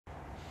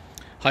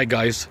Hi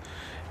guys,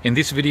 in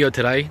this video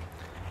today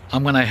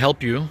I'm going to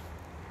help you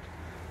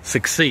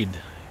succeed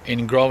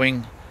in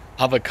growing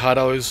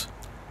avocados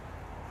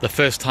the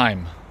first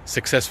time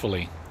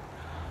successfully.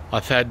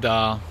 I've had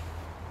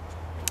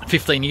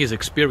 15 years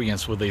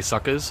experience with these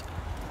suckers,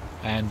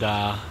 and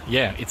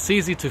yeah, it's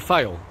easy to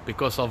fail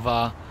because of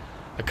a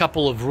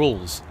couple of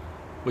rules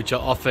which are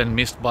often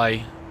missed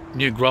by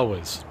new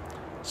growers.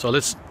 So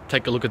let's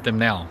take a look at them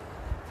now.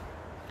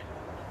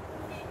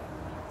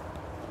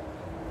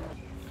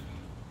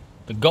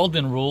 The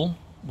golden rule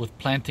with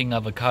planting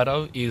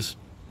avocado is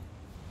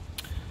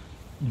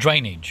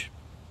drainage.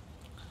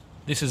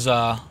 This is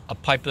a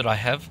pipe that I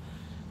have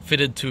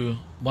fitted to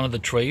one of the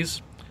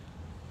trees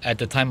at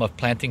the time of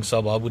planting,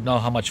 so I would know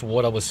how much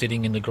water was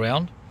sitting in the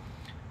ground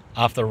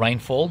after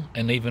rainfall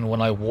and even when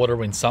I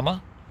water in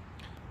summer.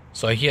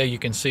 So here you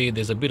can see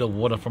there's a bit of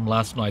water from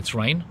last night's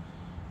rain.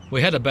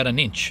 We had about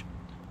 1.5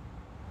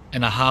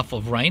 inches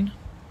of rain,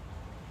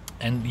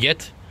 and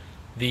yet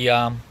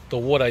the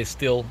water is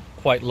still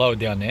quite low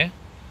down there,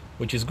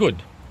 which is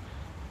good.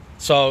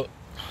 So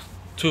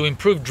to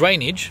improve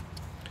drainage,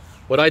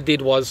 what I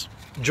did was,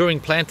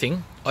 during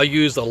planting, I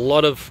used a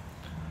lot of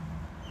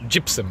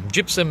gypsum.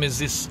 Gypsum is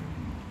this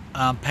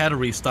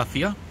powdery stuff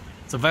here.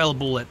 It's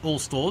available at all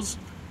stores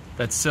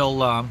that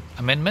sell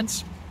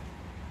amendments,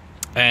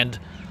 and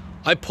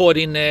I poured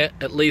in there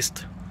at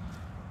least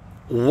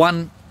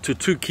 1 to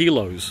 2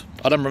 kilos.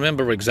 I don't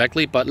remember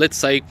exactly, but let's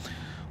say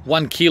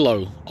 1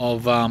 kilo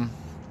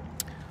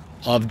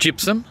of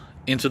gypsum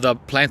into the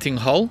planting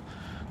hole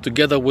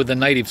together with the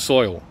native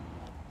soil.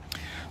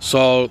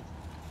 So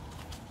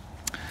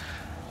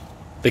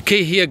the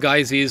key here,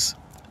 guys, is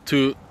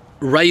to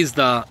raise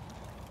the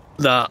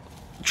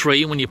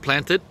tree when you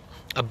plant it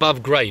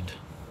above grade,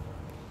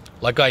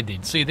 like I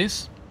did. See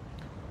this?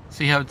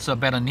 See how it's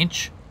about 1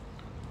 inch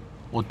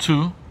or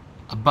 2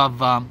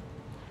 above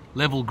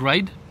level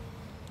grade?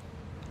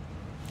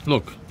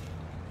 Look,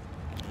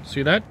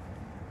 see that?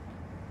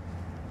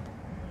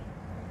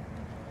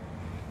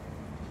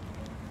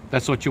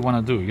 That's what you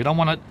want to do. You don't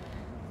want it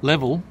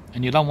level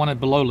and you don't want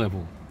it below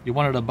level. You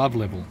want it above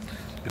level,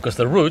 because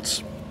the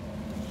roots,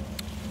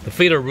 the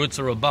feeder roots,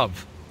 are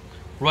above,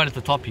 right at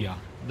the top here.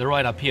 They're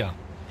right up here.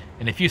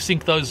 And if you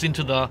sink those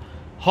into the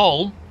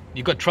hole,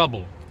 you've got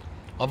trouble.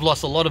 I've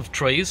lost a lot of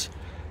trees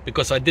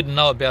because I didn't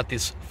know about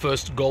this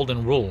first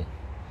golden rule.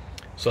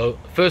 So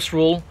first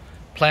rule,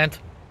 plant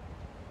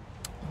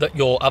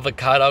your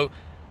avocado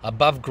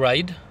above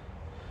grade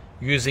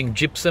using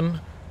gypsum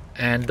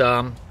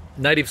and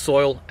native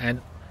soil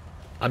and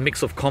a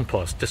mix of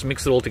compost. Just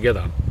mix it all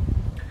together.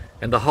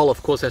 And the hole,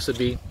 of course, has to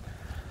be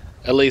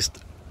at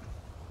least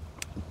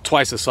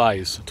twice the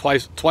size,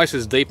 twice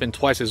as deep and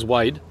twice as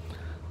wide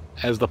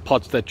as the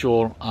pots that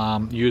you're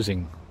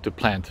using to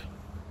plant.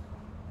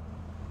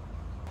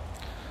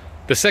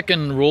 The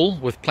second rule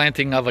with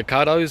planting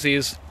avocados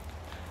is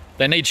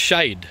they need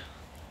shade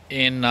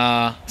in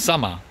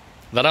summer.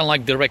 They don't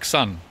like direct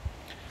sun.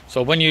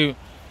 So when you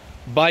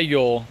buy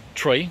your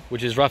tree,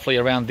 which is roughly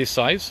around this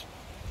size,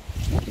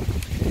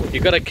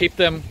 you've got to keep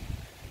them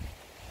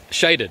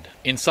shaded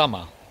in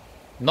summer.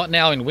 Not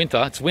now in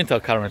winter. It's winter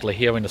currently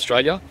here in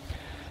Australia,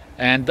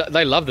 and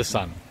they love the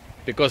sun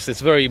because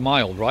it's very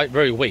mild, right?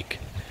 Very weak.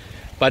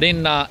 But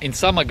in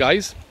summer,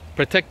 guys,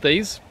 protect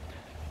these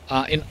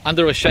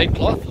under a shade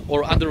cloth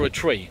or under a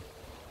tree,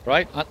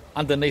 right?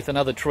 Underneath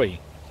another tree.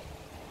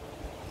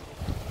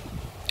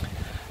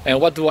 And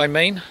what do I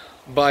mean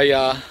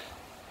by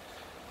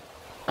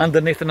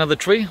underneath another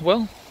tree?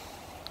 Well,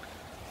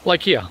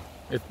 like here.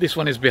 This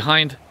one is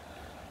behind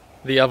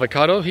the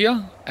avocado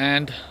here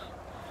and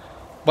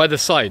by the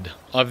side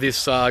of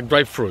this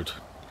grapefruit.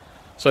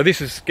 So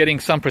this is getting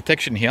some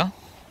protection here.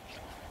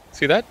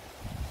 See that?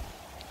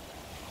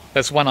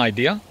 That's one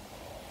idea.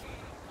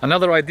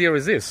 Another idea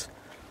is this.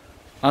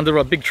 Under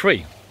a big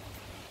tree,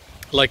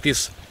 like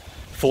this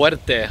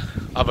fuerte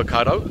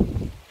avocado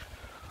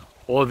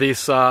or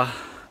this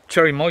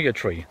cherry moya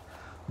tree,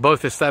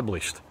 both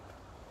established,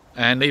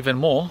 and even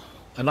more,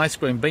 an ice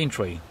cream bean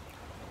tree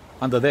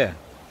under there.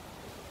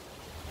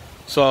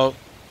 So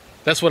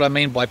that's what I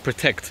mean by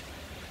protect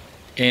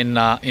in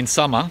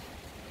summer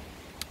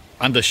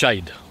under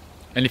shade.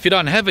 And if you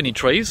don't have any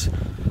trees,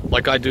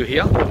 like I do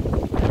here,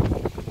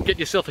 get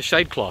yourself a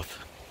shade cloth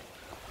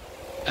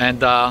and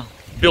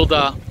build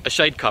a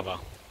shade cover.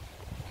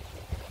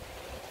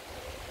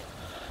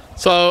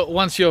 So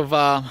once you've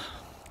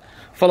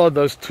followed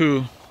those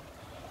 2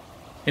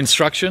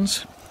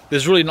 instructions,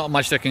 there's really not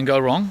much that can go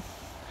wrong.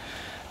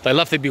 They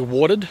love to be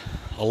watered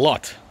a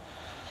lot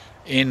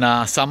in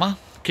summer.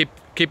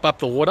 Keep up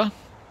the water,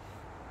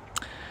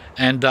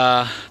 and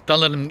don't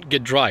let them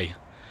get dry.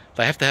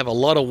 They have to have a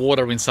lot of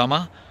water in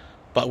summer,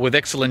 but with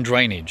excellent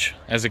drainage,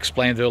 as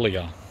explained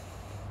earlier.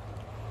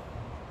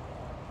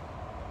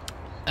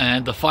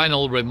 And the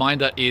final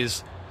reminder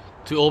is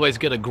to always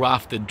get a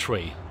grafted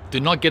tree. Do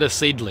not get a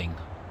seedling.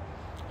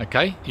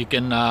 Okay, you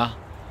can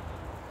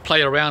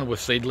play around with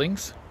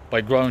seedlings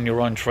by growing your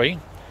own tree,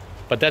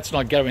 but that's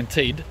not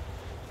guaranteed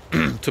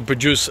to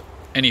produce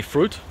any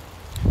fruit.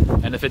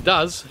 And if it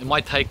does, it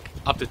might take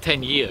up to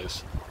 10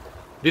 years.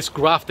 This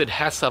grafted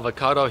Hass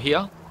avocado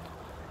here,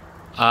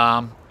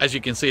 as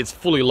you can see, it's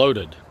fully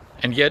loaded,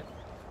 and yet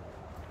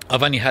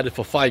I've only had it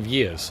for 5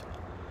 years.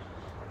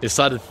 It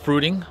started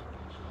fruiting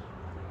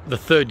the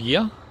 3rd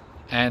year,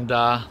 and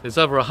there's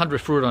over 100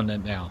 fruit on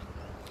it now.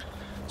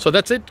 So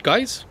that's it,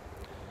 guys.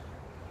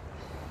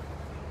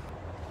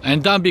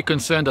 And don't be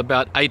concerned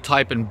about A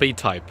type and B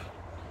type.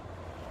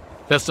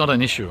 That's not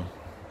an issue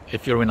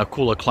if you're in a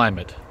cooler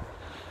climate.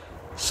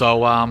 So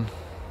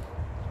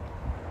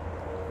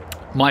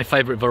my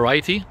favorite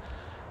variety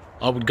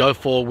I would go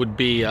for would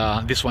be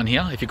this one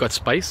here, if you've got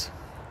space.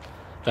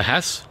 The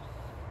Hass,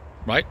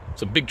 right?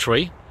 It's a big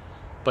tree,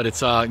 but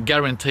it's a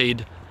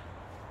guaranteed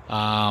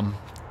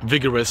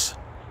vigorous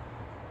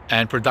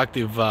and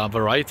productive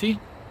variety.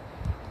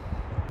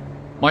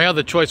 My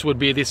other choice would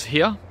be this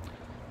here.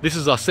 This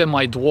is a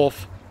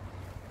semi-dwarf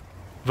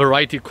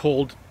variety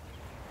called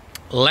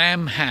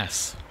Lamb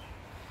Hass.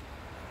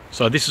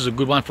 So this is a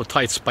good one for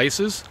tight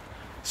spaces.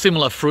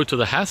 Similar fruit to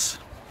the Hass.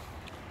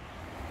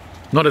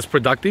 Not as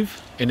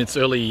productive in its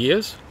early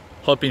years.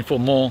 Hoping for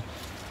more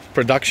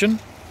production.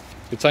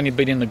 It's only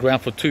been in the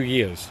ground for 2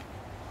 years.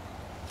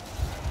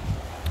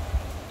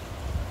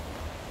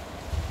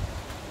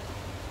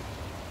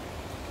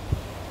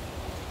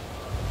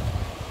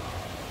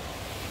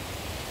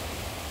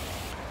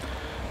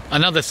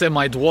 Another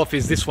semi-dwarf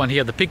is this one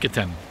here, the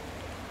Pinkerton.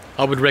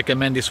 I would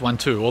recommend this one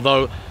too,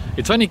 although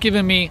it's only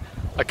given me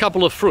a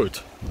couple of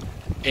fruit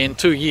in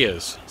 2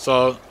 years.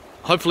 So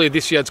hopefully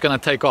this year it's going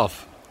to take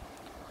off.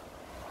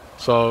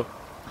 So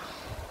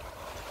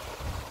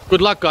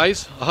good luck,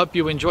 guys. I hope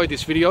you enjoyed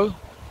this video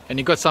and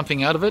you got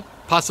something out of it.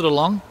 Pass it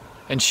along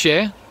and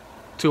share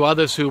to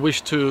others who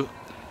wish to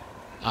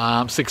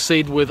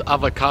succeed with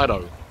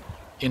avocado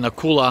in a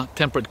cooler,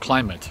 temperate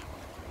climate.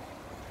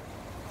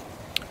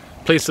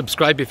 Please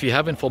subscribe if you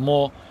haven't for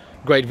more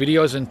great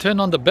videos, and turn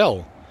on the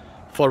bell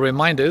for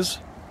reminders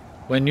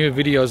when new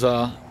videos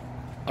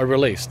are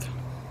released.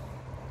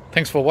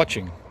 Thanks for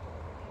watching.